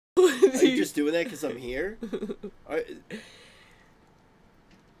Are you just doing that because I'm here?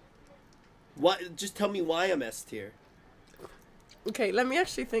 What? Just tell me why I'm S tier. Okay, let me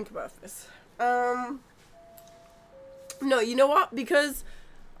actually think about this. No, you know what? Because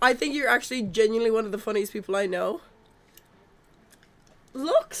I think you're actually genuinely one of the funniest people I know.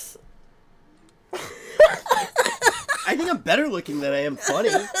 Looks. I think I'm better looking than I am funny.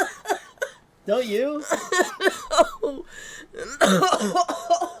 Don't you? No.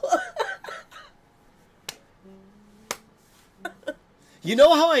 You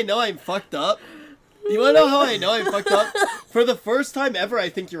know how I know I'm fucked up? You wanna know how I know I'm fucked up? For the first time ever, I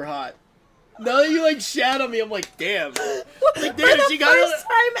think you're hot. Now that you like shadow me, I'm like, damn. Like, damn, For the first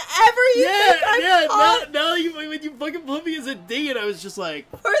time ever, you think I'm hot? Now you when you fucking put me as a D, and I was just like,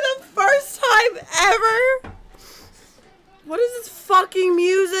 For the first time ever. What is this fucking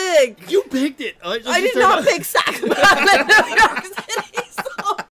music? you picked it. I did not pick Sack. New York City.